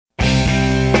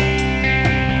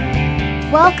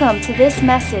Welcome to this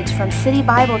message from City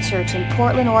Bible Church in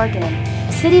Portland,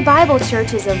 Oregon. City Bible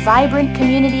Church is a vibrant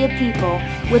community of people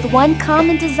with one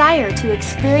common desire to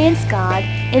experience God,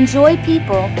 enjoy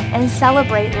people, and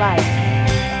celebrate life.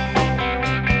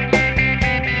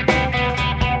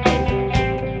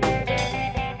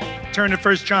 Turn to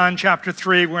 1 John chapter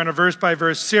 3. We're in a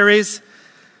verse-by-verse series.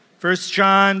 1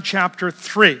 John chapter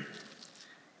 3.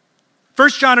 1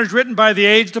 John is written by the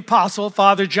aged apostle,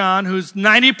 Father John, who's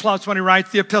 90 plus when he writes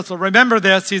the epistle. Remember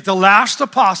this, he's the last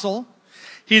apostle.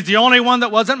 He's the only one that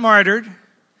wasn't martyred.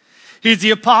 He's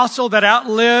the apostle that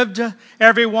outlived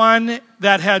everyone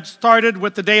that had started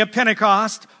with the day of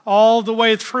Pentecost all the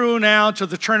way through now to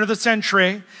the turn of the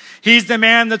century. He's the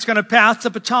man that's going to pass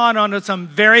the baton on to some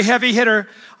very heavy hitter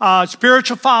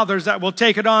spiritual fathers that will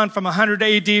take it on from 100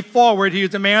 AD forward.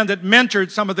 He's the man that mentored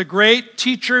some of the great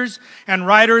teachers and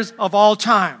writers of all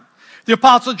time. The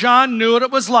Apostle John knew what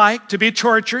it was like to be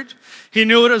tortured. He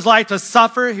knew what it was like to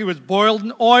suffer. He was boiled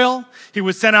in oil. He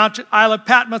was sent out to Isle of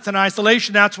Patmos in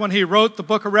isolation. That's when he wrote the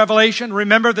book of Revelation.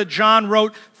 Remember that John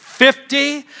wrote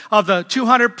 50 of the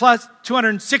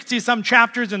 260 some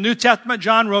chapters in the New Testament.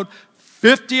 John wrote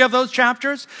 50 of those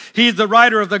chapters. He's the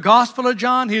writer of the Gospel of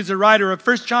John. He's the writer of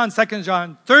 1 John, 2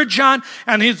 John, 3 John,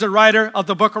 and he's the writer of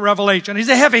the book of Revelation. He's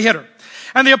a heavy hitter.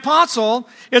 And the apostle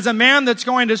is a man that's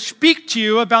going to speak to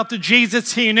you about the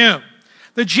Jesus he knew.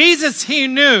 The Jesus he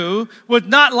knew was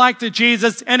not like the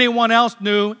Jesus anyone else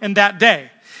knew in that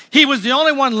day. He was the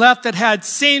only one left that had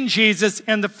seen Jesus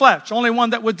in the flesh. Only one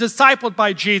that was discipled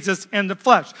by Jesus in the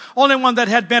flesh. Only one that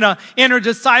had been an inner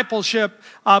discipleship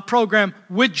program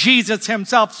with Jesus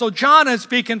himself. So John is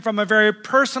speaking from a very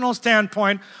personal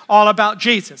standpoint all about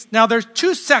Jesus. Now there's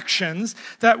two sections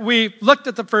that we looked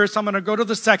at the first. I'm going to go to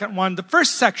the second one. The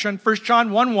first section, 1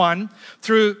 John 1:1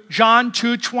 through John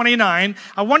 2:29.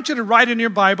 I want you to write in your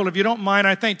Bible, if you don't mind.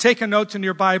 I think taking notes in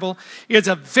your Bible is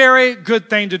a very good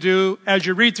thing to do as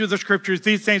you read through the scriptures.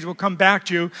 These things will come back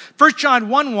to you. 1 John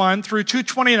 1:1 through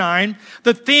 2:29.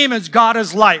 The theme is God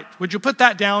is light. Would you put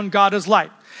that down? God is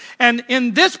light. And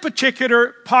in this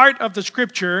particular part of the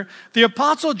scripture, the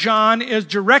Apostle John is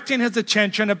directing his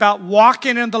attention about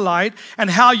walking in the light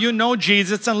and how you know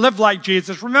Jesus and live like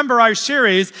Jesus. Remember, our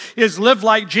series is Live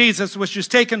Like Jesus, which is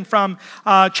taken from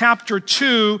chapter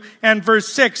 2 and verse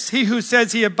 6. He who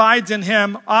says he abides in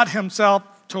him ought himself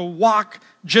to walk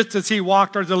just as he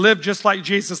walked, or to live just like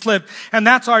Jesus lived. And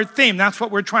that's our theme. That's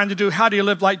what we're trying to do. How do you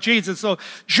live like Jesus? So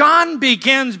John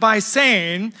begins by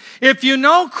saying, if you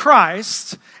know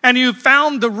Christ and you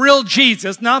found the real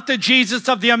Jesus, not the Jesus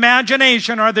of the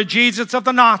imagination or the Jesus of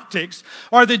the Gnostics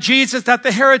or the Jesus that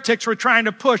the heretics were trying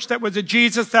to push, that was a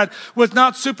Jesus that was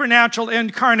not supernatural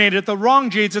incarnated, the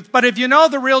wrong Jesus. But if you know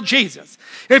the real Jesus,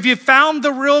 if you found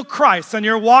the real Christ and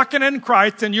you're walking in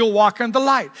Christ, then you'll walk in the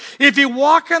light. If you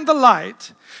walk in the light,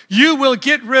 you will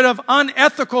get rid of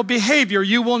unethical behavior.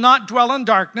 You will not dwell in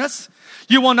darkness.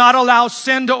 You will not allow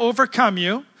sin to overcome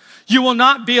you. You will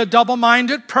not be a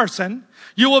double-minded person.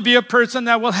 You will be a person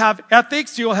that will have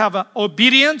ethics. You will have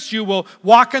obedience. You will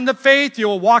walk in the faith. You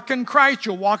will walk in Christ.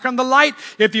 You'll walk in the light.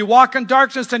 If you walk in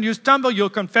darkness and you stumble, you'll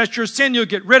confess your sin. You'll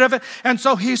get rid of it. And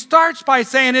so he starts by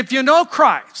saying, if you know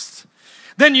Christ,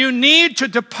 then you need to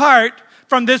depart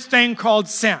from this thing called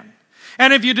sin.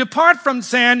 And if you depart from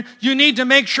sin, you need to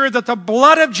make sure that the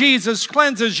blood of Jesus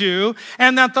cleanses you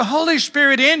and that the Holy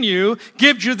Spirit in you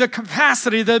gives you the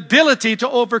capacity, the ability to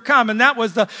overcome. And that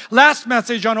was the last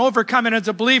message on overcoming as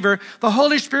a believer. The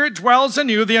Holy Spirit dwells in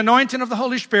you, the anointing of the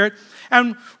Holy Spirit.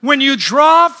 And when you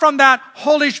draw from that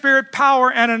Holy Spirit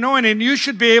power and anointing, you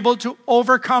should be able to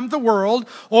overcome the world,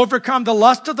 overcome the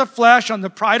lust of the flesh and the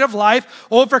pride of life,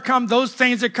 overcome those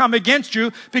things that come against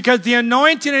you, because the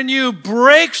anointing in you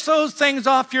breaks those things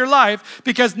off your life,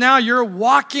 because now you're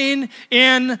walking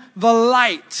in the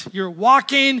light. You're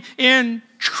walking in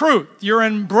truth. You're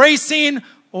embracing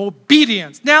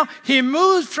obedience. Now, he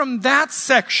moves from that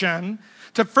section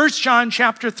to 1 John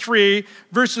chapter 3,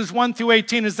 verses 1 through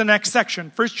 18 is the next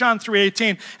section. 1 John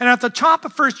 3:18. And at the top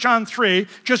of 1 John 3,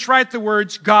 just write the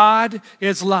words, God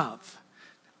is love.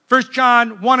 1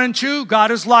 John 1 and 2,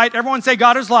 God is light. Everyone say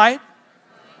God is light.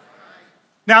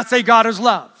 Now say God is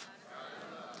love.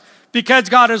 Because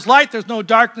God is light, there's no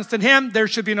darkness in him. There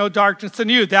should be no darkness in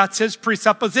you. That's his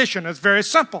presupposition. It's very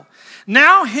simple.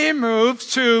 Now he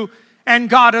moves to, and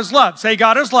God is love. Say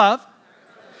God is love.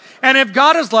 And if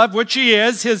God is love, which he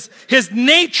is, his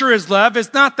nature is love.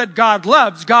 It's not that God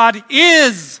loves. God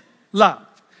is love.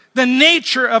 The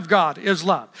nature of God is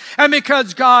love. And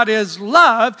because God is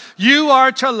love, you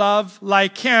are to love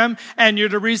like him, and you're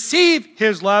to receive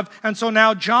his love. And so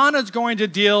now John is going to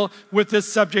deal with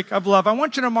this subject of love. I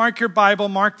want you to mark your Bible,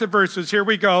 mark the verses. Here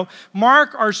we go.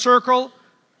 Mark or circle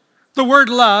the word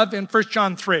love in 1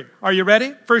 John 3. Are you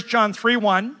ready? 1 John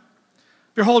 3:1.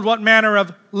 Behold, what manner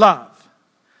of love.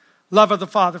 Love of the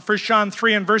Father. 1 John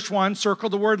 3 and verse 1. Circle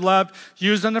the word love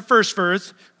used in the first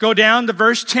verse. Go down to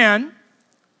verse 10.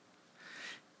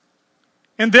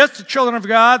 In this, the children of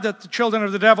God, that the children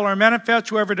of the devil are manifest.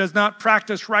 Whoever does not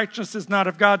practice righteousness is not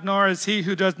of God, nor is he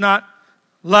who does not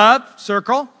love.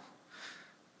 Circle.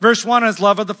 Verse 1 is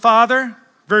love of the Father.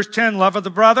 Verse 10, love of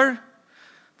the brother.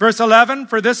 Verse 11,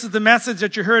 for this is the message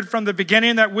that you heard from the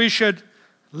beginning, that we should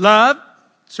love.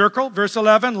 Circle. Verse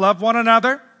 11, love one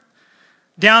another.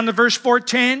 Down to verse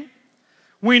 14,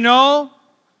 we know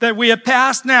that we have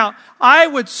passed. Now, I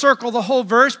would circle the whole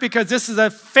verse because this is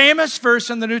a famous verse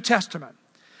in the New Testament.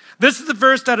 This is the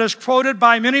verse that is quoted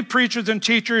by many preachers and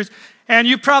teachers, and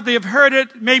you probably have heard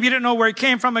it. Maybe you didn't know where it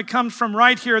came from. It comes from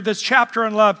right here, this chapter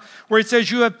on love, where it says,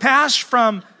 you have passed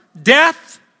from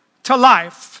death to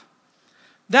life.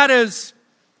 That is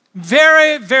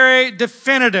very, very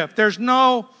definitive. There's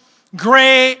no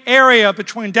gray area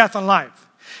between death and life.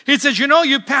 He says, you know,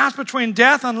 you pass between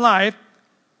death and life.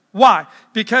 Why?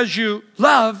 Because you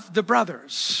love the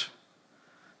brothers,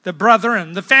 the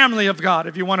brethren, the family of God.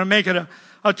 If you want to make it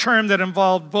a term that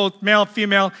involved both male,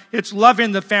 female, it's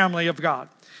loving the family of God.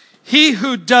 He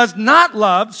who does not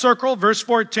love, circle verse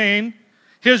 14,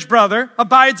 his brother,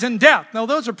 abides in death. Now,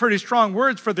 those are pretty strong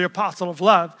words for the apostle of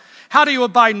love. How do you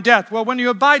abide in death? Well, when you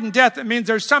abide in death, it means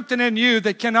there's something in you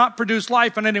that cannot produce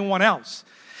life in anyone else.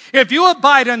 If you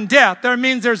abide in death, that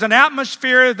means there's an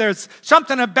atmosphere, there's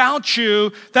something about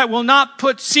you that will not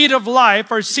put seed of life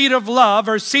or seed of love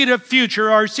or seed of future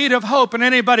or seed of hope in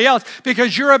anybody else,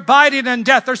 because you're abiding in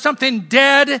death. There's something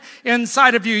dead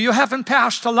inside of you. You haven't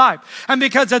passed to life. And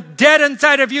because it's dead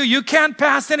inside of you, you can't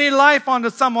pass any life on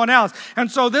to someone else.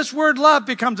 And so this word love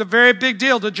becomes a very big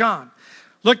deal to John.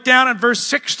 Look down at verse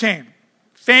 16.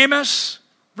 Famous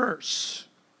verse.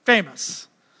 Famous.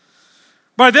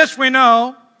 By this we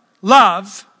know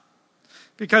love,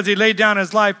 because he laid down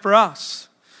his life for us.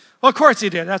 Well, of course he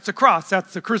did. That's the cross.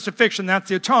 That's the crucifixion. That's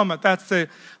the atonement. That's the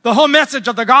whole message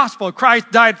of the gospel.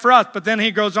 Christ died for us. But then he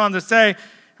goes on to say,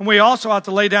 and we also ought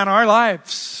to lay down our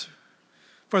lives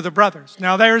for the brothers.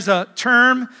 Now, there's a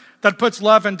term that puts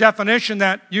love in definition,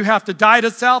 that you have to die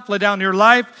to self, lay down your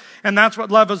life, and that's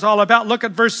what love is all about. Look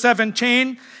at verse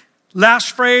 17.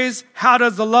 Last phrase, how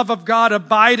does the love of God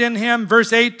abide in him?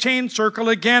 Verse 18, circle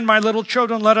again, my little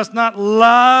children, let us not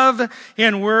love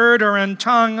in word or in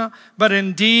tongue, but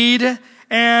in deed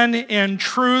and in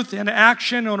truth, in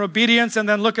action and obedience. And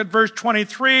then look at verse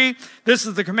 23. This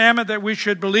is the commandment, that we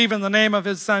should believe in the name of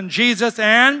his son Jesus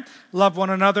and love one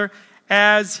another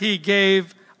as he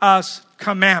gave us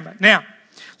commandment. Now,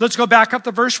 let's go back up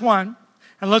to verse 1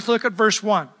 and let's look at verse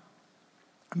 1.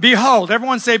 Behold,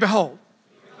 everyone say behold.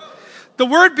 The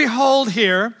word behold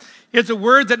here is a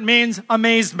word that means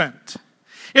amazement.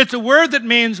 It's a word that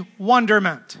means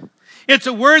wonderment. It's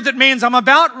a word that means I'm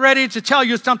about ready to tell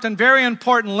you something very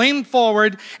important. Lean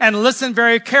forward and listen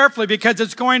very carefully, because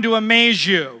it's going to amaze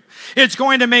you. It's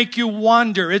going to make you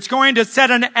wonder. It's going to set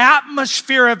an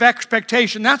atmosphere of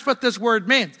expectation. That's what this word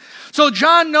means. So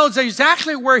John knows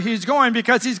exactly where he's going,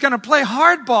 because he's going to play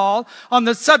hardball on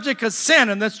the subject of sin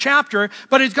in this chapter,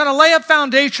 but he's going to lay a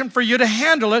foundation for you to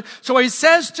handle it. So he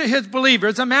says to his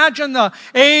believers, imagine the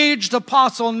aged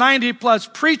apostle, 90 plus,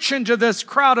 preaching to this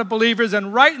crowd of believers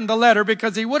and writing the letter,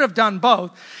 because he would have done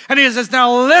both. And he says,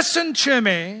 now listen to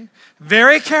me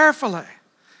very carefully.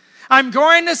 I'm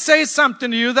going to say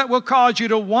something to you that will cause you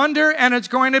to wonder, and it's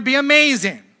going to be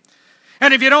amazing.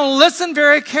 And if you don't listen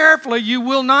very carefully, you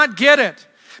will not get it,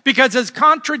 because it's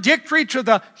contradictory to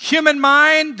the human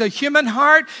mind, the human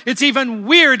heart. It's even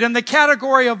weird, in the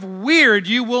category of weird.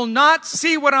 You will not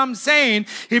see what I'm saying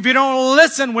if you don't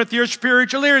listen with your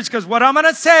spiritual ears, because what I'm going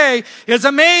to say is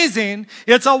amazing.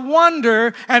 It's a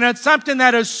wonder, and it's something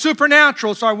that is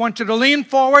supernatural. So I want you to lean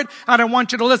forward, and I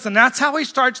want you to listen. That's how he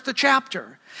starts the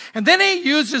chapter. And then he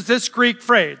uses this Greek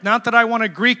phrase. Not that I want to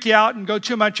Greek you out and go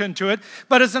too much into it,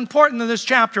 but it's important in this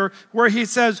chapter where he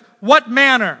says, what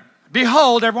manner?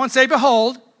 Behold, everyone say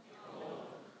behold. Behold.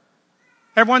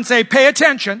 Everyone say pay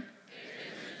attention.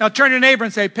 Now turn to your neighbor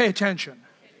and say pay attention.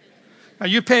 Now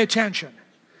you pay attention.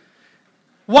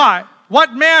 Why?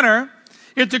 What manner?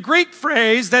 It's a Greek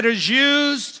phrase that is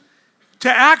used to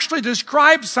actually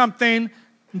describe something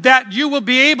that you will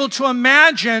be able to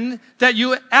imagine that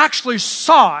you actually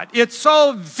saw it. It's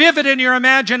so vivid in your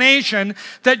imagination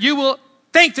that you will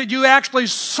think that you actually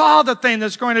saw the thing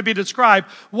that's going to be described.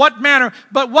 What manner?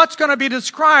 But what's going to be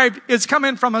described is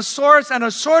coming from a source and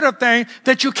a sort of thing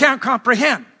that you can't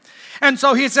comprehend. And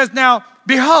so he says, now,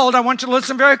 behold, I want you to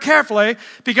listen very carefully,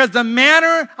 because the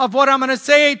manner of what I'm going to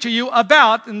say to you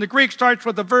about, and the Greek starts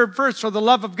with the verb first, for the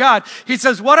love of God. He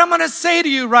says, what I'm going to say to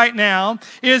you right now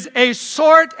is a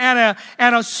sort and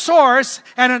a source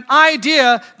and an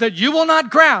idea that you will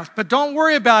not grasp. But don't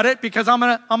worry about it, because I'm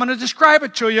going to describe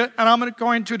it to you, and I'm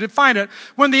going to define it.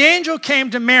 When the angel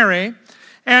came to Mary,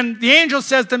 and the angel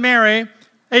says to Mary,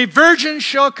 a virgin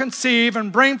shall conceive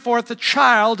and bring forth a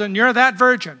child, and you're that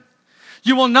virgin.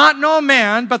 You will not know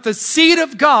man, but the seed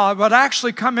of God will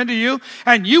actually come into you,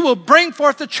 and you will bring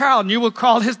forth a child, and you will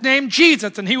call his name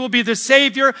Jesus, and he will be the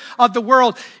Savior of the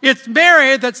world. It's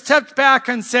Mary that steps back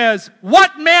and says,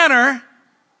 what manner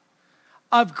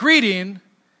of greeting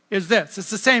is this? It's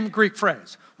the same Greek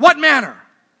phrase. What manner?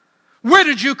 Where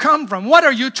did you come from? What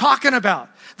are you talking about?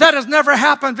 That has never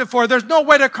happened before. There's no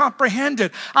way to comprehend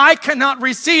it. I cannot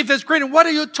receive this greeting. What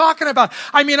are you talking about?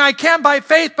 I mean, I can by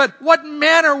faith, but what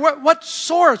manner, what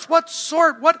source, what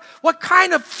sort, what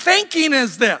kind of thinking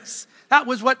is this? That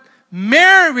was what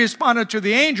Mary responded to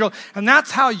the angel, and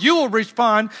that's how you will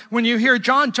respond when you hear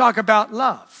John talk about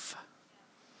love.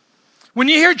 When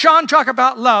you hear John talk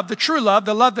about love, the true love,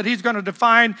 the love that he's going to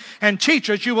define and teach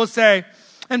us, you will say,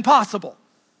 impossible.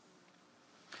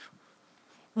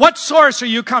 What source are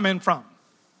you coming from?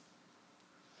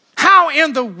 How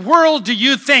in the world do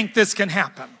you think this can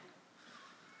happen?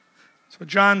 So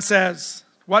John says,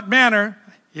 what manner,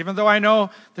 even though I know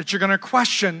that you're going to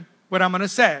question what I'm going to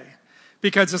say,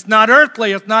 because it's not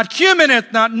earthly, it's not human,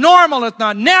 it's not normal, it's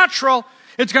not natural,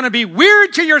 it's going to be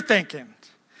weird to your thinking.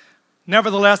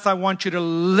 Nevertheless, I want you to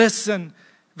listen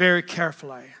very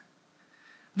carefully.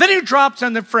 Then he drops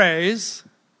in the phrase,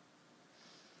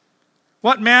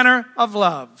 what manner of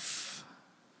love?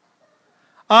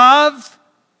 Of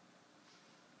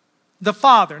the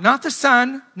Father. Not the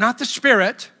Son, not the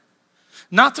Spirit,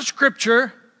 not the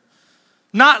Scripture,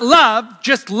 not love,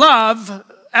 just love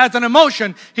as an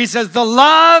emotion. He says the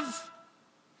love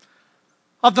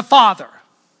of the Father.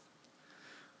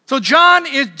 So John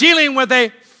is dealing with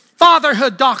a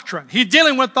fatherhood doctrine. He's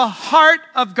dealing with the heart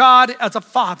of God as a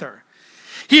father.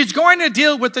 He's going to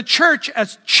deal with the church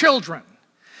as children.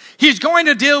 He's going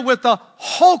to deal with the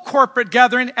whole corporate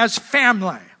gathering as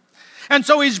family. And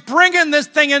so he's bringing this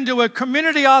thing into a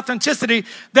community authenticity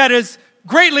that is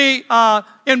greatly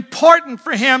important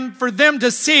for him, for them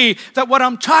to see that what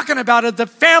I'm talking about is the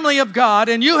family of God,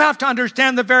 and you have to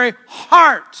understand the very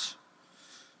heart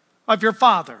of your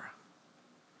Father.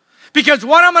 Because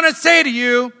what I'm going to say to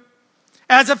you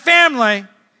as a family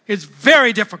is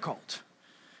very difficult.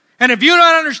 And if you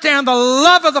don't understand the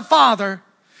love of the Father,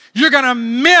 you're going to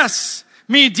miss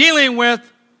me dealing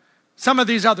with some of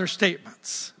these other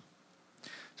statements.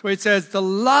 So it says, the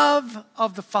love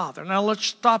of the Father. Now let's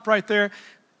stop right there.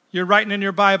 You're writing in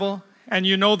your Bible, and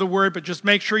you know the word, but just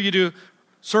make sure you do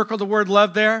circle the word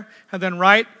love there, and then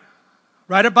write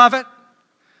above it,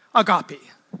 agape.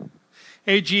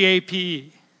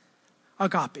 A-G-A-P-E.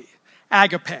 Agape.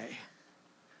 Agape.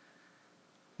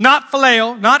 Not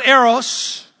phileo, not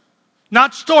eros,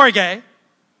 not storge.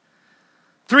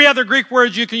 3 other Greek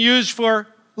words you can use for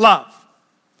love.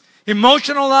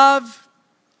 Emotional love,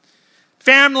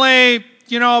 family,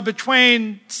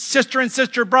 between sister and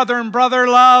sister, brother and brother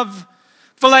love,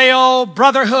 phileo,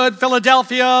 brotherhood,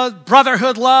 Philadelphia,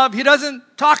 brotherhood love. He doesn't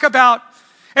talk about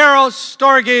eros,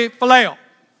 storge, phileo.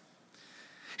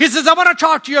 He says, I want to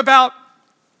talk to you about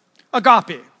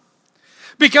agape.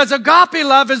 Because agape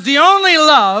love is the only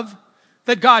love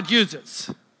that God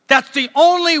uses. That's the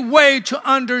only way to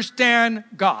understand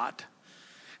God.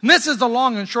 And this is the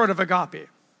long and short of agape.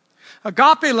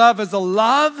 Agape love is the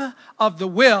love of the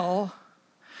will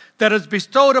that is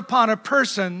bestowed upon a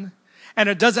person, and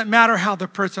it doesn't matter how the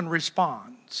person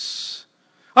responds.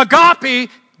 Agape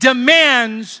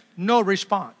demands no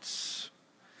response.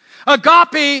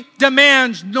 Agape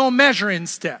demands no measuring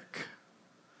stick.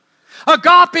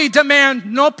 Agape demands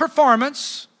no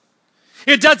performance.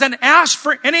 It doesn't ask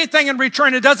for anything in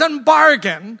return. It doesn't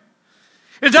bargain.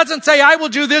 It doesn't say, I will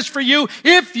do this for you.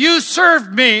 If you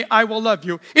serve me, I will love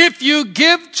you. If you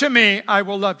give to me, I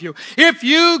will love you. If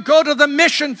you go to the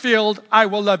mission field, I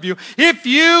will love you. If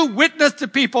you witness to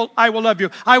people, I will love you.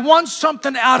 I want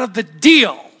something out of the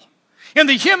deal. In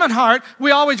the human heart,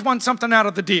 we always want something out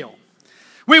of the deal.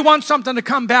 We want something to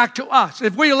come back to us.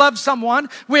 If we love someone,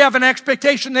 we have an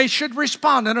expectation they should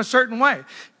respond in a certain way.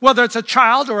 Whether it's a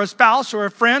child or a spouse or a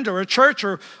friend or a church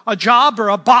or a job or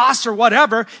a boss or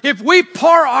whatever, if we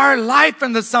pour our life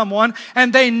into someone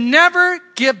and they never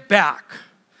give back,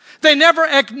 they never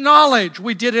acknowledge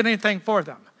we did anything for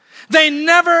them, they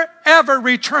never ever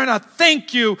return a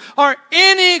thank you or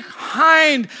any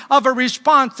kind of a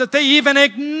response that they even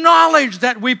acknowledge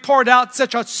that we poured out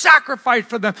such a sacrifice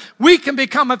for them, we can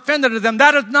become offended at them.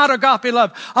 That is not agape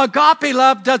love. Agape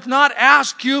love does not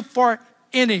ask you for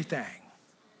anything.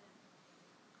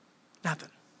 Nothing.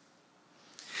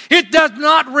 It does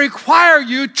not require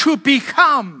you to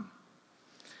become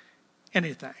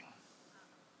anything.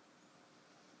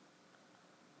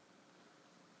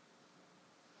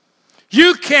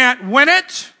 You can't win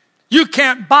it, you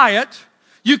can't buy it,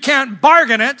 you can't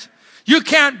bargain it, you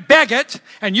can't beg it,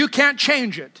 and you can't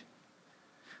change it.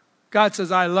 God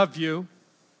says, I love you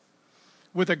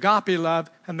with agape love,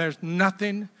 and there's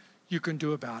nothing you can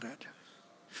do about it.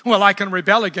 Well, I can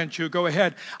rebel against you. Go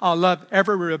ahead. I'll love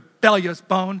every rebellious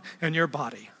bone in your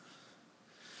body.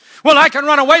 Well, I can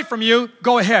run away from you.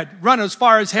 Go ahead. Run as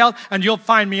far as hell, and you'll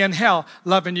find me in hell,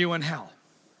 loving you in hell.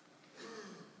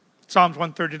 Psalms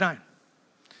 139.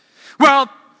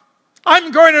 Well, I'm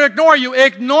going to ignore you.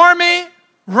 Ignore me.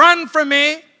 Run from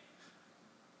me.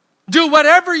 Do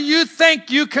whatever you think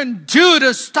you can do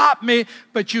to stop me,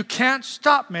 but you can't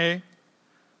stop me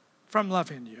from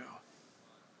loving you.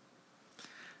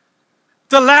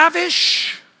 The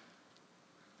lavish,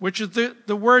 which is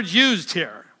the word used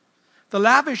here, the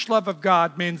lavish love of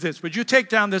God means this. Would you take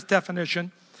down this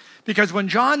definition? Because when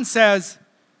John says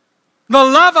the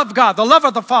love of God, the love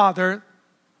of the Father,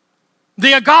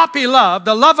 the agape love,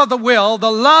 the love of the will,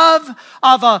 the love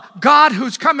of a God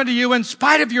who's coming to you in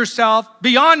spite of yourself,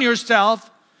 beyond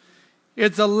yourself,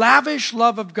 it's a lavish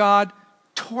love of God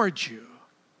towards you.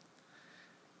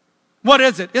 What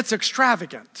is it? It's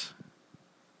extravagant.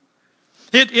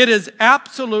 It is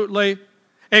absolutely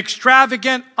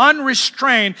extravagant,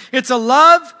 unrestrained. It's a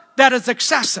love that is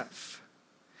excessive.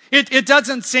 It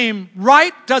doesn't seem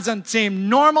right, doesn't seem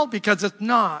normal, because it's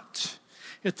not.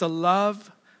 It's a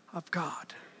love of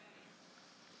God.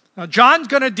 Now, John's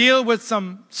going to deal with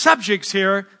some subjects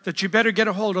here that you better get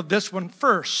a hold of. This one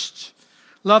first.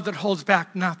 Love that holds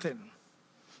back nothing.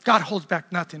 God holds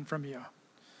back nothing from you.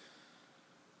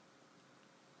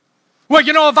 Well,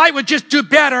 you know, if I would just do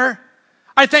better,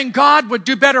 I think God would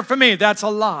do better for me. That's a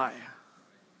lie.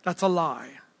 That's a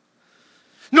lie.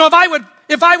 No,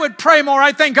 if I would pray more,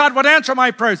 I think God would answer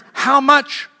my prayers. How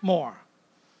much more?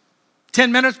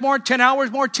 10 minutes more? 10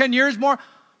 hours more? 10 years more?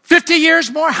 50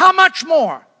 years more? How much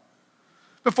more?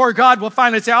 Before God will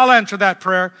finally say, I'll answer that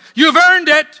prayer. You've earned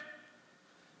it.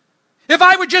 If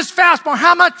I would just fast more,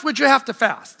 how much would you have to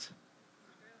fast?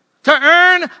 To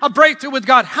earn a breakthrough with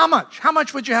God, how much? How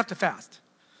much would you have to fast?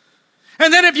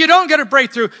 And then if you don't get a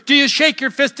breakthrough, do you shake your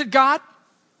fist at God?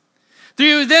 Do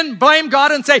you then blame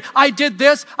God and say, I did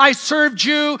this, I served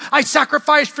you, I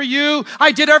sacrificed for you,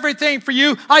 I did everything for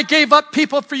you, I gave up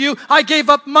people for you, I gave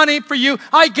up money for you,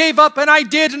 I gave up and I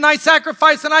did and I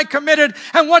sacrificed and I committed,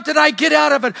 and what did I get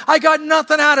out of it? I got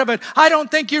nothing out of it. I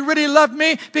don't think you really love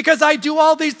me because I do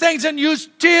all these things and you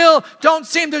still don't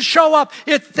seem to show up.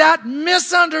 It's that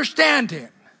misunderstanding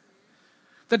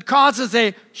that causes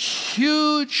a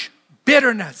huge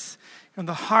bitterness in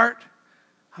the heart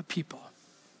of people.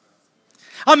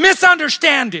 A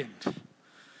misunderstanding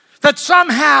that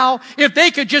somehow, if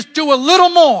they could just do a little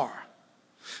more,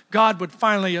 God would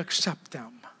finally accept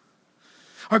them.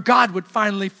 Or God would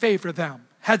finally favor them.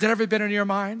 Has it ever been in your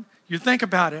mind? You think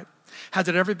about it. Has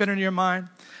it ever been in your mind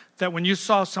that when you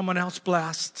saw someone else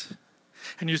blessed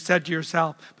and you said to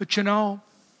yourself, but you know,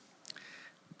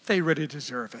 they really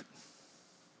deserve it.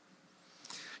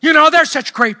 You know, they're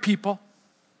such great people.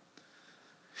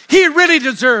 He really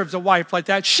deserves a wife like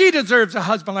that. She deserves a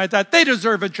husband like that. They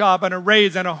deserve a job and a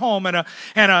raise and a home and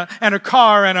a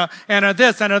car and a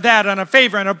this and a that and a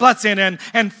favor and a blessing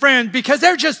and friends, because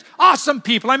they're just awesome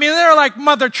people. I mean, they're like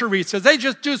Mother Teresa's. They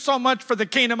just do so much for the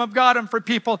kingdom of God and for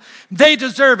people. They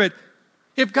deserve it.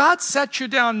 If God sets you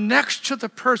down next to the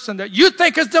person that you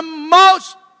think is the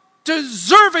most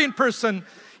deserving person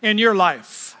in your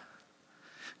life,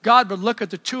 God would look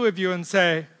at the two of you and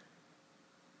say,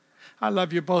 I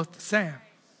love you both the same.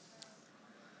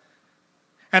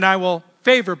 And I will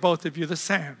favor both of you the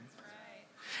same.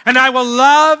 And I will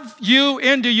love you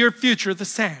into your future the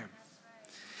same.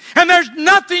 And there's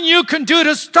nothing you can do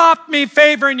to stop me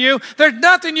favoring you. There's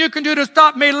nothing you can do to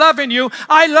stop me loving you.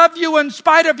 I love you in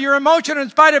spite of your emotion, in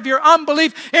spite of your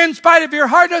unbelief, in spite of your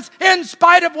hardness, in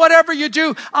spite of whatever you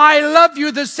do. I love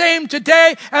you the same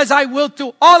today as I will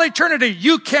through all eternity.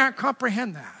 You can't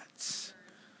comprehend that.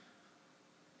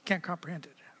 Can't comprehend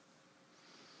it.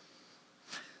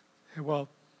 Well,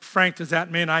 Frank, does that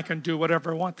mean I can do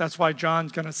whatever I want? That's why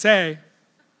John's going to say,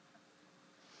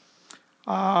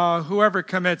 whoever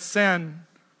commits sin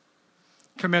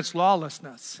commits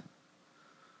lawlessness.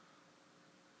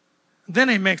 Then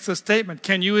he makes a statement.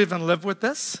 Can you even live with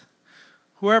this?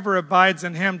 Whoever abides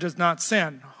in him does not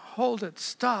sin. Hold it.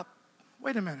 Stop.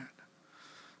 Wait a minute.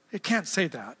 It can't say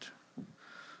that.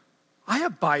 I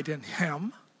abide in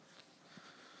him,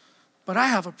 but I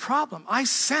have a problem. I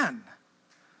sin.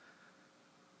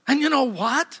 And you know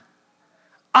what?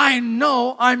 I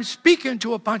know I'm speaking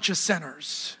to a bunch of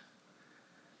sinners.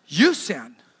 You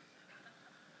sin.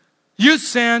 You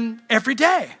sin every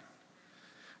day.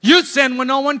 You sin when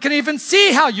no one can even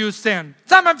see how you sin.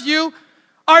 Some of you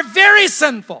are very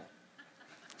sinful.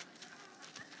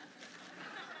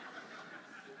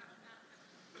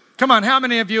 Come on, how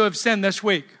many of you have sinned this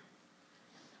week?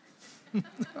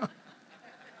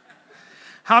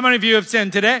 How many of you have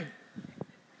sinned today?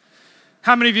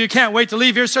 How many of you can't wait to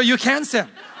leave here so you can sin?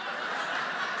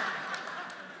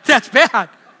 That's bad.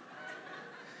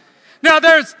 Now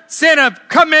there's sin of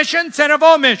commission, sin of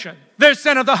omission. There's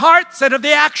sin of the heart, sin of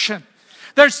the action.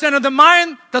 There's sin of the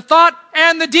mind, the thought,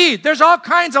 and the deed. There's all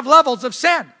kinds of levels of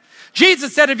sin.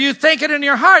 Jesus said, if you think it in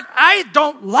your heart, I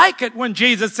don't like it when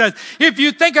Jesus says, if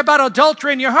you think about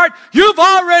adultery in your heart, you've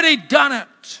already done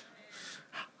it.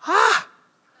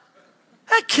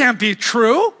 That can't be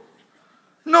true.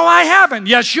 No, I haven't.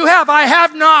 Yes, you have. I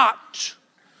have not.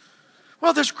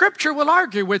 Well, the scripture will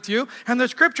argue with you, and the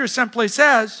scripture simply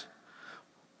says,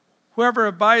 whoever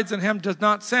abides in him does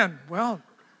not sin. Well,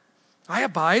 I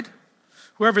abide.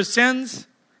 Whoever sins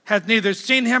has neither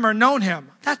seen him or known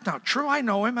him. That's not true. I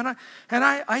know him, and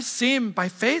I see him by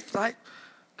faith.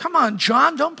 Come on,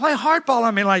 John, don't play hardball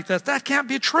on me like this. That can't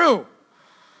be true.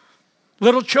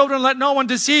 Little children, let no one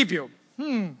deceive you.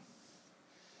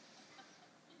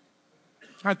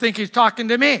 I think he's talking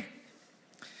to me.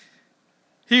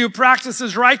 He who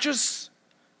practices righteousness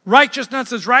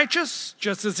is righteous,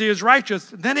 just as he is righteous.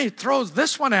 Then he throws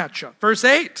this one at you. Verse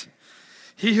 8.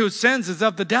 He who sins is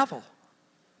of the devil.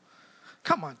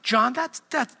 Come on, John, that's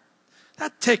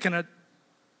taking it.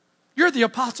 You're the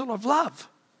apostle of love.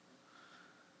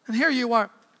 And here you are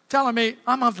telling me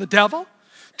I'm of the devil?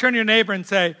 Turn to your neighbor and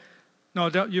say, no,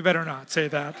 you better not say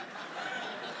that.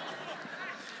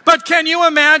 But can you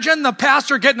imagine the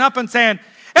pastor getting up and saying,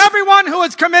 everyone who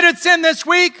has committed sin this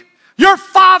week, your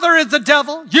father is the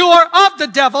devil. You are of the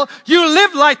devil. You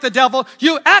live like the devil.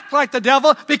 You act like the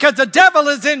devil because the devil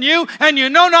is in you and you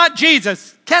know not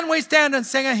Jesus. Can we stand and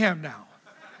sing a hymn now?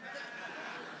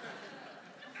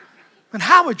 And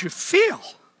how would you feel?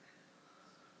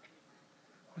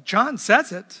 Well, John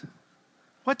says it.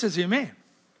 What does he mean?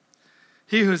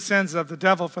 He who sins of the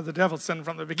devil, for the devil sinned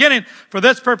from the beginning. For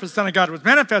this purpose, the Son of God was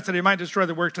manifest, that he might destroy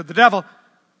the works of the devil.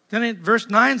 Then in verse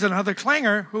 9 is another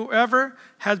clanger. Whoever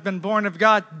has been born of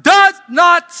God does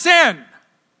not sin.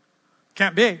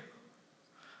 Can't be.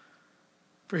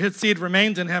 For his seed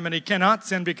remains in him, and he cannot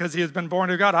sin because he has been born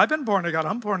of God. I've been born of God.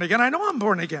 I'm born again. I know I'm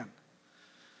born again.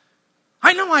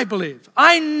 I know I believe.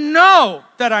 I know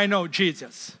that I know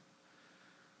Jesus.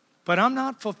 But I'm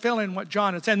not fulfilling what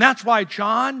John is saying. That's why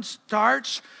John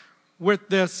starts with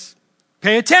this.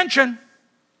 Pay attention.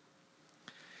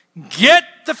 Get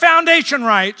the foundation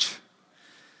right.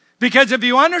 Because if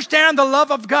you understand the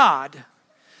love of God,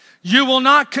 you will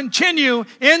not continue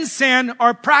in sin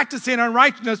or practicing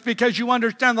unrighteousness because you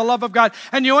understand the love of God.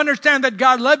 And you understand that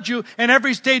God loved you in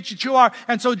every stage that you are.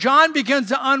 And so John begins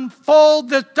to unfold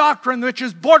this doctrine which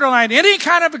is borderline. Any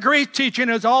kind of a grace teaching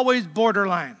is always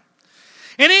borderline.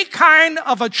 Any kind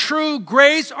of a true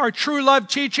grace or true love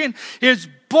teaching is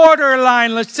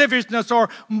borderline lasciviousness or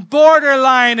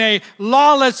borderline a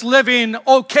lawless living,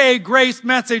 okay grace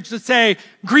message to say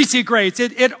greasy grace.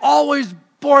 It always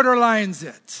borderlines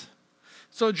it.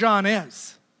 So John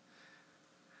is.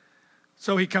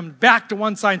 So he comes back to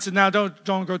one side and says, now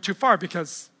don't go too far,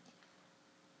 because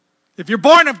if you're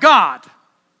born of God,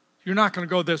 you're not going to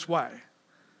go this way.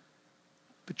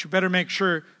 But you better make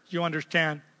sure you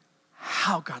understand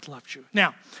how God loves you.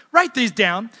 Now, write these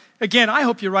down. Again, I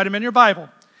hope you write them in your Bible.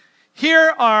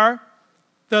 Here are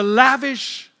the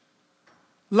lavish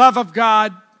love of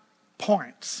God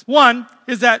points. One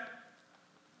is that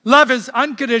love is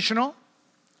unconditional,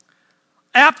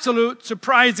 absolute,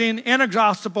 surprising,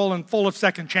 inexhaustible, and full of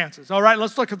second chances. All right,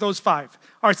 let's look at those 5,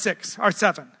 or 6, or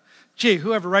 7. Gee,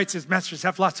 whoever writes these messages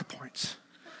have lots of points.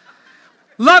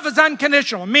 Love is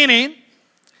unconditional, meaning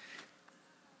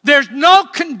there's no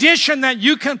condition that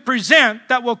you can present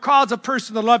that will cause a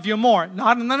person to love you more.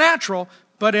 Not in the natural,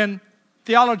 but in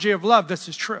theology of love, this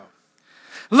is true.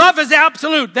 Love is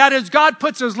absolute. That is, God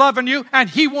puts his love in you, and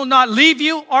he will not leave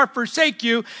you or forsake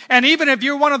you. And even if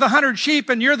you're one of the 100 sheep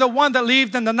and you're the one that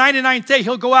leaves, then the 99th day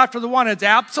he'll go after the one. It's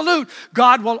absolute.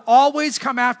 God will always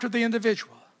come after the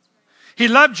individual. He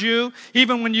loved you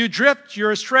even when you drift,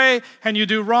 you're astray, and you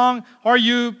do wrong, or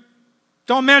you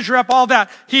don't measure up, all that.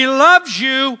 He loves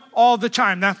you all the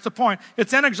time. That's the point.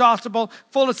 It's inexhaustible,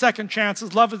 full of second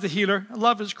chances. Love is a healer.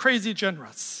 Love is crazy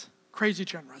generous. Crazy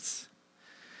generous.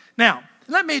 Now,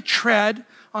 let me tread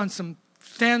on some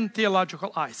thin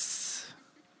theological ice.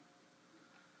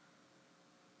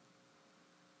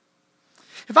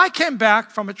 If I came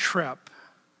back from a trip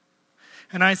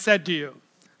and I said to you,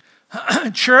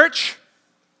 church,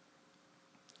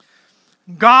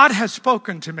 God has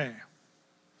spoken to me,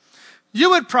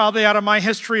 you would probably, out of my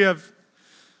history of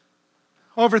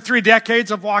over 3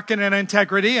 decades of walking in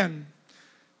integrity and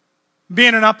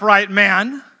being an upright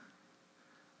man,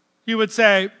 you would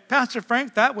say, Pastor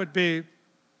Frank, that would be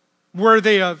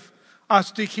worthy of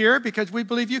us to hear because we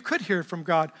believe you could hear from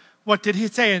God. What did he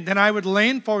say? And then I would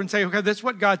lean forward and say, okay, this is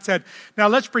what God said. Now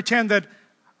let's pretend that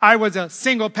I was a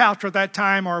single pastor at that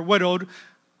time or widowed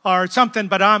or something,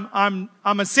 but I'm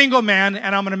a single man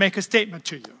and I'm going to make a statement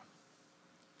to you.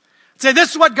 Say,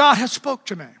 this is what God has spoke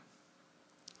to me.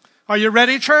 Are you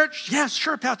ready, church? Yes,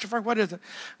 sure, Pastor Frank, what is it?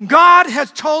 God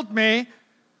has told me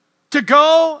to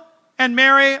go and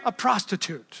marry a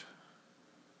prostitute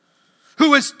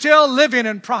who is still living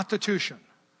in prostitution.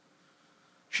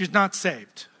 She's not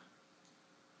saved.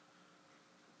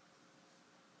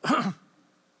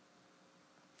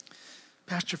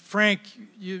 Pastor Frank,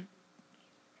 you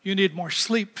need more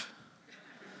sleep.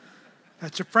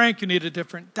 Pastor Frank, you need a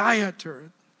different diet.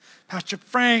 Or Pastor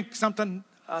Frank,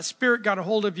 a spirit got a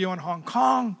hold of you in Hong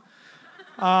Kong.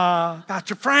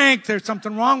 Pastor Frank, there's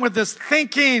something wrong with this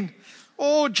thinking.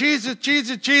 Oh, Jesus,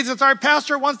 Jesus, Jesus, our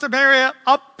pastor wants to marry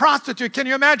a prostitute. Can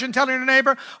you imagine telling your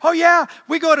neighbor, oh yeah,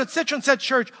 we go to such and such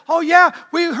church. Oh yeah,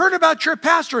 we heard about your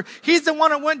pastor. He's the one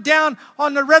that went down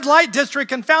on the red light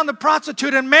district and found the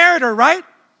prostitute and married her, right?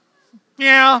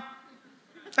 Yeah,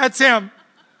 that's him.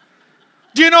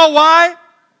 Do you know why?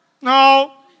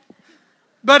 No,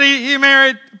 but he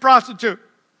married a prostitute.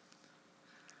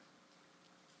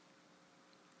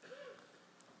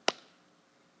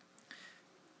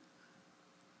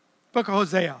 Book of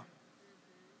Hosea.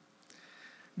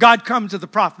 God comes to the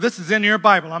prophet. This is in your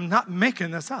Bible. I'm not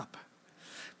making this up.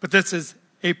 But this is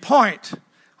a point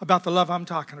about the love I'm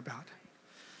talking about.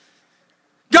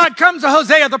 God comes to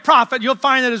Hosea the prophet. You'll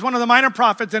find it as one of the minor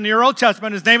prophets in your Old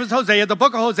Testament. His name is Hosea. The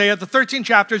book of Hosea, the 13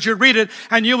 chapters. You read it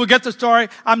and you will get the story.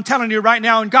 I'm telling you right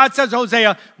now. And God says to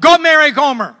Hosea, go marry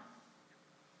Gomer.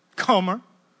 Gomer?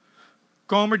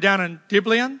 Gomer down in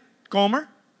Diblaim? Gomer?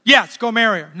 Yes, go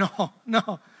marry her.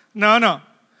 No.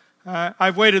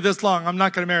 I've waited this long. I'm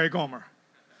not going to marry Gomer.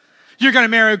 You're going to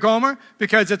marry Gomer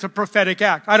because it's a prophetic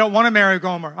act. I don't want to marry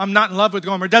Gomer. I'm not in love with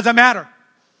Gomer. It doesn't matter.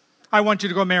 I want you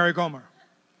to go marry Gomer.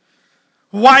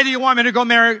 Why do you want me to go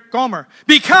marry Gomer?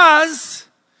 Because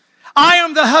I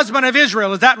am the husband of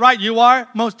Israel. Is that right? You are?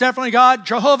 Most definitely, God.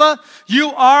 Jehovah,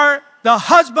 you are the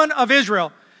husband of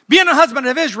Israel. Being a husband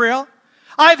of Israel,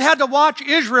 I've had to watch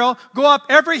Israel go up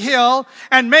every hill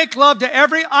and make love to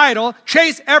every idol,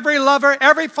 chase every lover,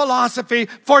 every philosophy,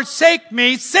 forsake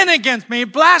me, sin against me,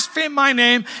 blaspheme my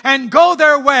name, and go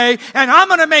their way. And I'm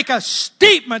going to make a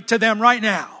statement to them right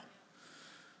now.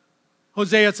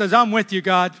 Hosea says, I'm with you,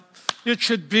 God. It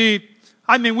should be,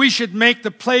 we should make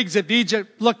the plagues of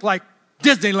Egypt look like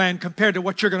Disneyland compared to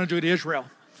what you're going to do to Israel.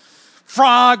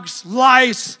 Frogs,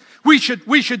 lice. We should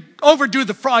overdo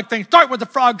the frog thing. Start with the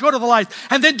frogs, go to the lice,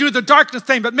 and then do the darkness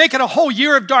thing, but make it a whole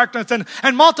year of darkness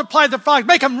and multiply the frogs.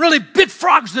 Make them really big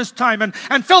frogs this time and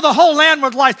fill the whole land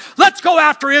with lice. Let's go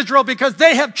after Israel because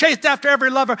they have chased after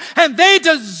every lover and they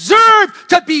deserve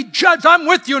to be judged. I'm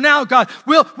with you now, God.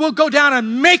 We'll go down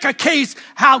and make a case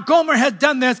how Gomer has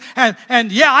done this.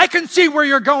 And yeah, I can see where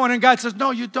you're going. And God says,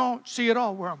 no, you don't see at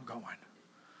all where I'm going.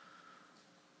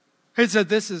 He said,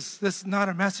 this is not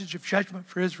a message of judgment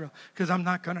for Israel because I'm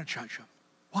not going to judge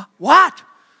them. What?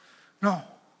 No.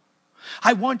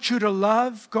 I want you to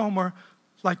love Gomer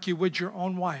like you would your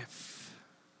own wife.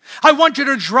 I want you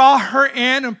to draw her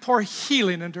in and pour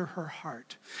healing into her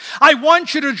heart. I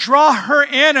want you to draw her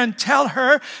in and tell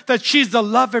her that she's the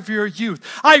love of your youth.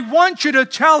 I want you to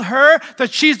tell her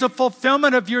that she's the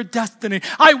fulfillment of your destiny.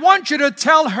 I want you to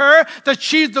tell her that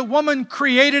she's the woman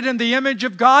created in the image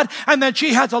of God and that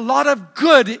she has a lot of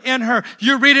good in her.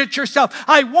 You read it yourself.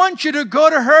 I want you to go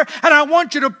to her and I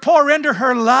want you to pour into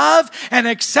her love and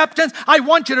acceptance. I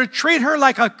want you to treat her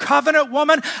like a covenant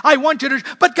woman.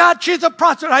 But God, she's a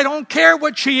prostitute. I don't care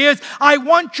what she is. I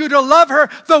want you to love her.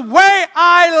 The way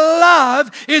I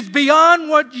love is beyond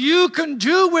what you can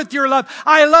do with your love.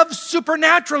 I love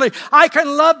supernaturally. I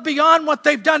can love beyond what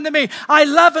they've done to me. I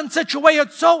love in such a way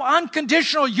it's so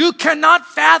unconditional you cannot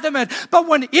fathom it. But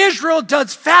when Israel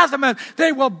does fathom it,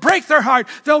 they will break their heart.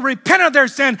 They'll repent of their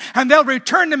sin and they'll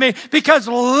return to me because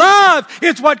love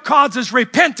is what causes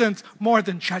repentance more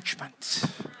than judgment.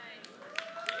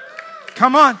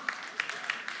 Come on.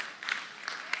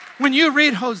 When you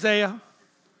read Hosea,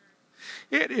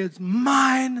 it is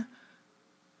mind-boggling.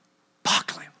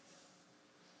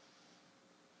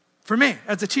 For me,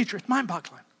 as a teacher, it's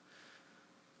mind-boggling.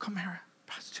 Come here,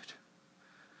 prostitute.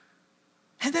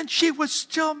 And then she was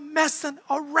still messing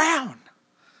around.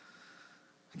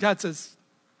 God says,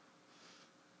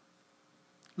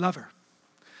 love her.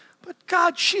 But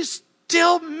God, she's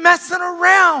still messing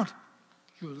around.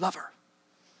 You love her.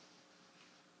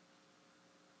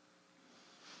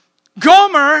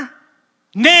 Gomer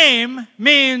name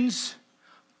means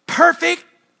perfect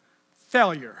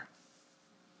failure.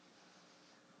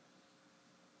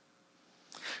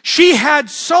 She had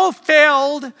so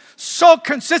failed so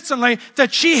consistently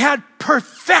that she had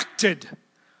perfected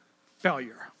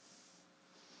failure.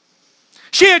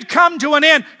 She had come to an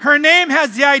end. Her name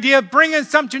has the idea of bringing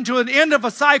something to an end of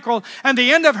a cycle. And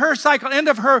the end of her cycle, end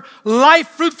of her life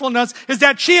fruitfulness is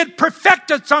that she had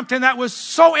perfected something that was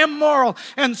so immoral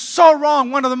and so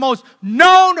wrong. One of the most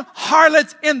known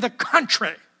harlots in the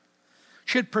country.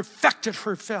 She had perfected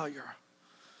her failure.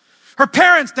 Her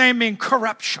parents' name means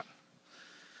corruption.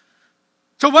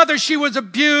 So whether she was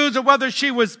abused or whether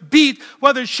she was beat,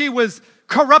 whether she was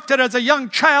corrupted as a young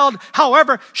child,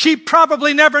 however, she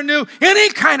probably never knew any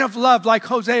kind of love like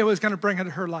Hosea was going to bring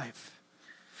into her life.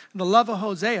 And the love of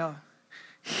Hosea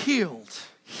healed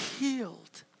the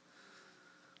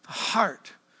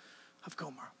heart of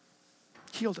Gomer.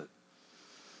 Healed it.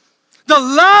 The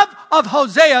love of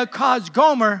Hosea caused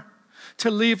Gomer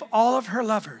to leave all of her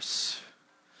lovers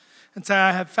and say,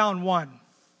 I have found one,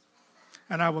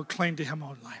 and I will cling to him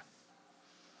only.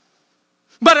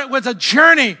 But it was a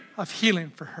journey of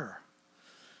healing for her.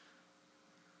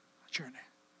 A journey.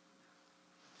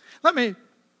 Let me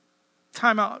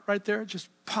time out right there. Just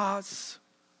pause.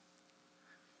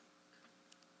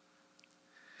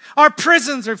 Our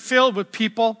prisons are filled with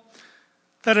people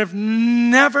that have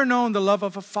never known the love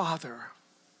of a father.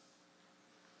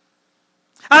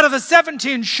 Out of the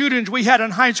 17 shootings we had in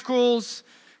high schools,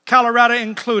 Colorado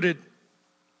included,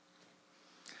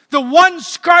 the one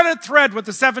scarlet thread with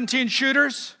the 17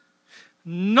 shooters,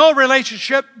 no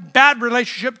relationship, bad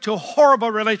relationship to a horrible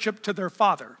relationship to their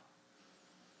father.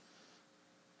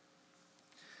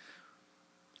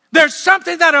 There's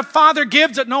something that a father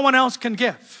gives that no one else can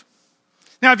give.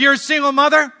 Now, if you're a single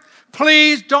mother,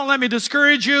 please don't let me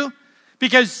discourage you,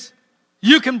 because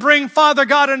you can bring Father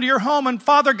God into your home, and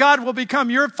Father God will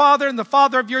become your father and the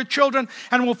father of your children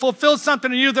and will fulfill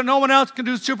something in you that no one else can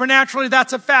do supernaturally.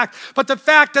 That's a fact. But the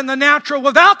fact in the natural,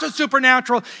 without the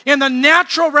supernatural, in the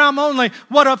natural realm only,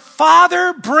 what a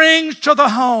father brings to the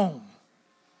home.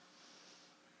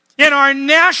 In our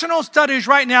national studies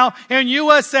right now in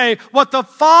USA, what the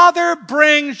father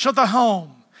brings to the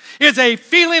home is a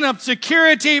feeling of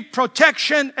security,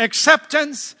 protection,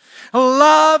 acceptance,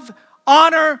 love,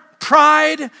 honor,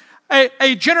 pride, a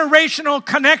generational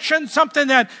connection, something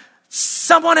that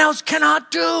someone else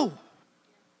cannot do.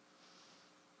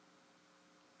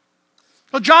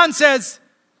 Well, John says,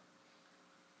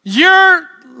 your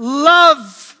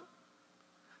love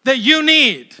that you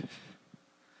need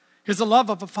is the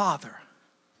love of a father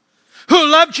who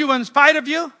loved you in spite of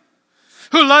you,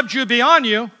 who loved you beyond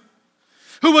you,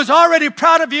 who was already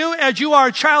proud of you as you are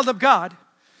a child of God.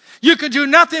 You could do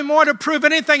nothing more to prove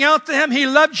anything else to him. He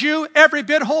loves you every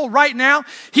bit whole right now.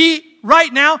 He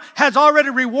right now has already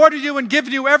rewarded you and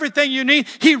given you everything you need.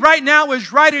 He right now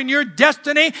is writing your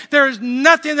destiny. There is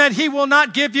nothing that he will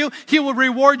not give you. He will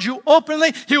reward you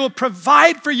openly. He will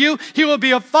provide for you. He will be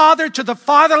a father to the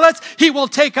fatherless. He will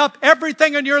take up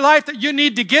everything in your life that you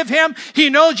need to give him.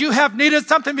 He knows you have needed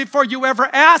something before you ever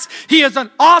ask. He is an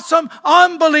awesome,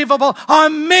 unbelievable,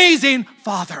 amazing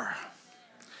father.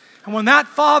 And when that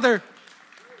Father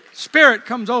Spirit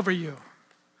comes over you,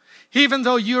 Even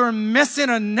though you're missing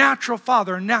a natural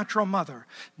father, a natural mother,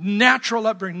 natural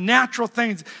upbringing, natural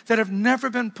things that have never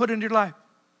been put into your life.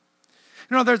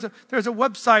 You know, there's a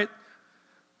website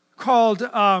called,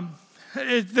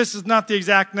 this is not the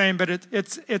exact name, but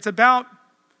it's about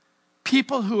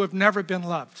people who have never been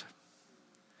loved.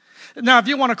 Now, if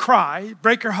you want to cry,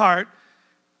 break your heart,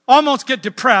 almost get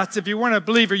depressed, if you weren't a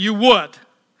believer, you would,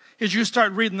 as you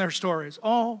start reading their stories.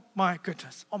 Oh my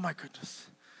goodness, oh my goodness.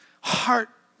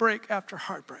 Heartbreak after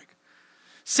heartbreak.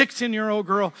 16-year-old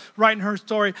girl writing her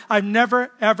story. I've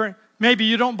never, ever, maybe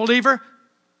you don't believe her,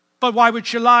 but why would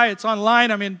she lie? It's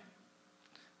online. I mean,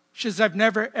 she says, I've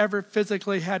never, ever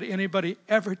physically had anybody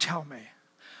ever tell me,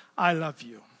 I love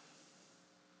you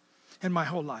in my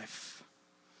whole life.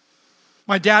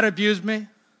 My dad abused me.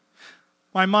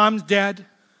 My mom's dead.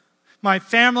 My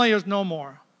family is no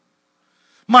more.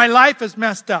 My life is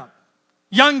messed up.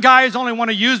 Young guys only want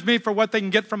to use me for what they can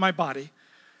get from my body.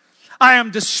 I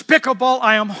am despicable.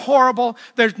 I am horrible.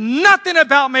 There's nothing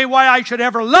about me why I should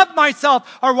ever love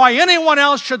myself or why anyone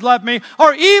else should love me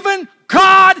or even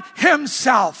God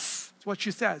himself. That's what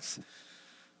she says.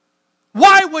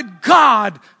 Why would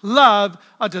God love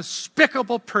a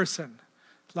despicable person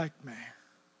like me?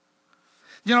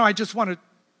 You know, I just want to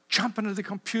jump into the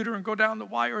computer and go down the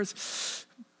wires,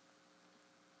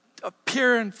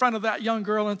 appear in front of that young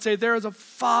girl and say, there is a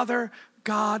Father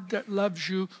God that loves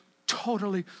you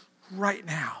totally right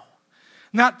now.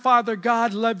 And that Father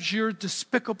God loves your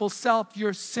despicable self,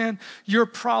 your sin, your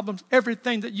problems,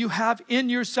 everything that you have in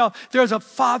yourself. There's a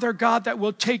Father God that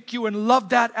will take you and love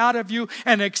that out of you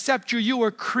and accept you. You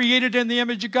were created in the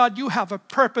image of God. You have a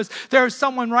purpose. There's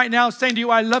someone right now saying to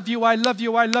you, I love you, I love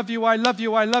you, I love you, I love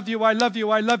you, I love you, I love you,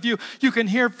 I love you. You can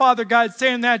hear Father God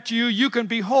saying that to you. You can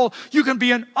be whole. You can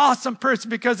be an awesome person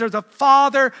because there's a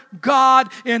Father God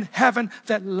in heaven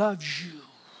that loves you.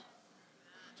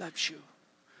 Loves you.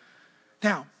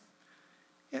 Now,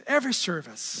 in every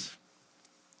service,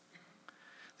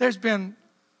 there's been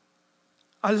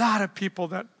a lot of people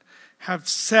that have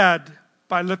said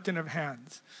by lifting of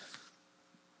hands,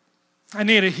 I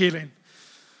need a healing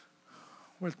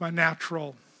with my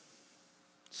natural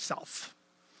self.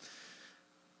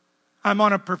 I'm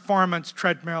on a performance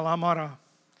treadmill. I'm on a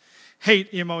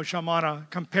hate emotion. I'm on a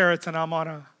comparison.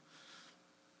 I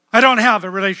don't have a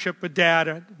relationship with Dad.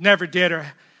 I never did.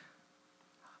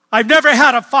 I've never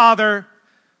had a father.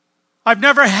 I've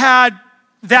never had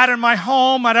that in my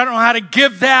home. I don't know how to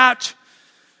give that.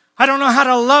 I don't know how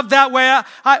to love that way.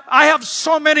 I have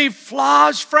so many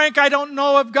flaws, Frank. I don't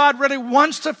know if God really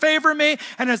wants to favor me.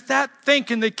 And it's that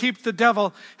thinking that keeps the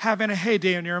devil having a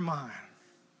heyday in your mind.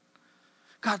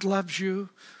 God loves you.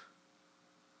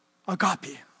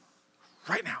 Agape.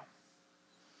 Right now.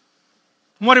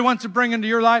 And what he wants to bring into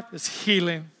your life is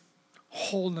healing,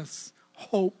 wholeness,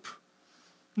 hope.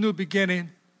 New beginning,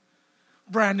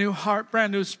 brand new heart,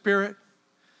 brand new spirit.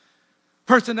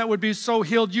 Person that would be so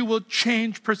healed, you will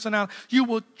change personality. You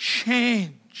will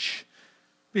change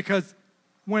because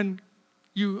when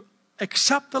you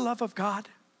accept the love of God,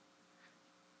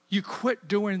 you quit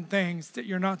doing things that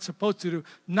you're not supposed to do,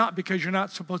 not because you're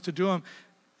not supposed to do them.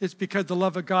 It's because the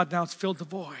love of God now has filled the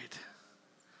void.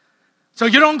 So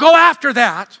you don't go after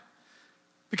that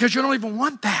because you don't even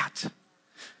want that.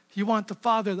 You want the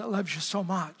Father that loves you so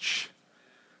much.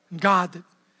 And God that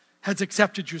has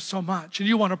accepted you so much. And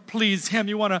you want to please him.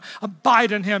 You want to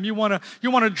abide in him. You want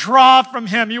to draw from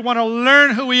him. You want to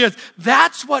learn who he is.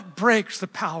 That's what breaks the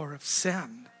power of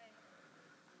sin.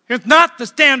 It's not the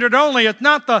standard only. It's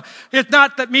not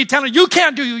that me telling you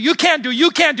can't do, you can't do,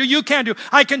 you can't do, you can't do.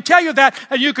 I can tell you that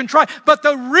and you can try. But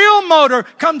the real motor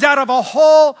comes out of a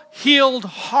whole healed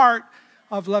heart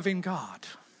of loving God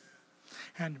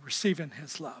and receiving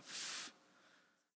his love.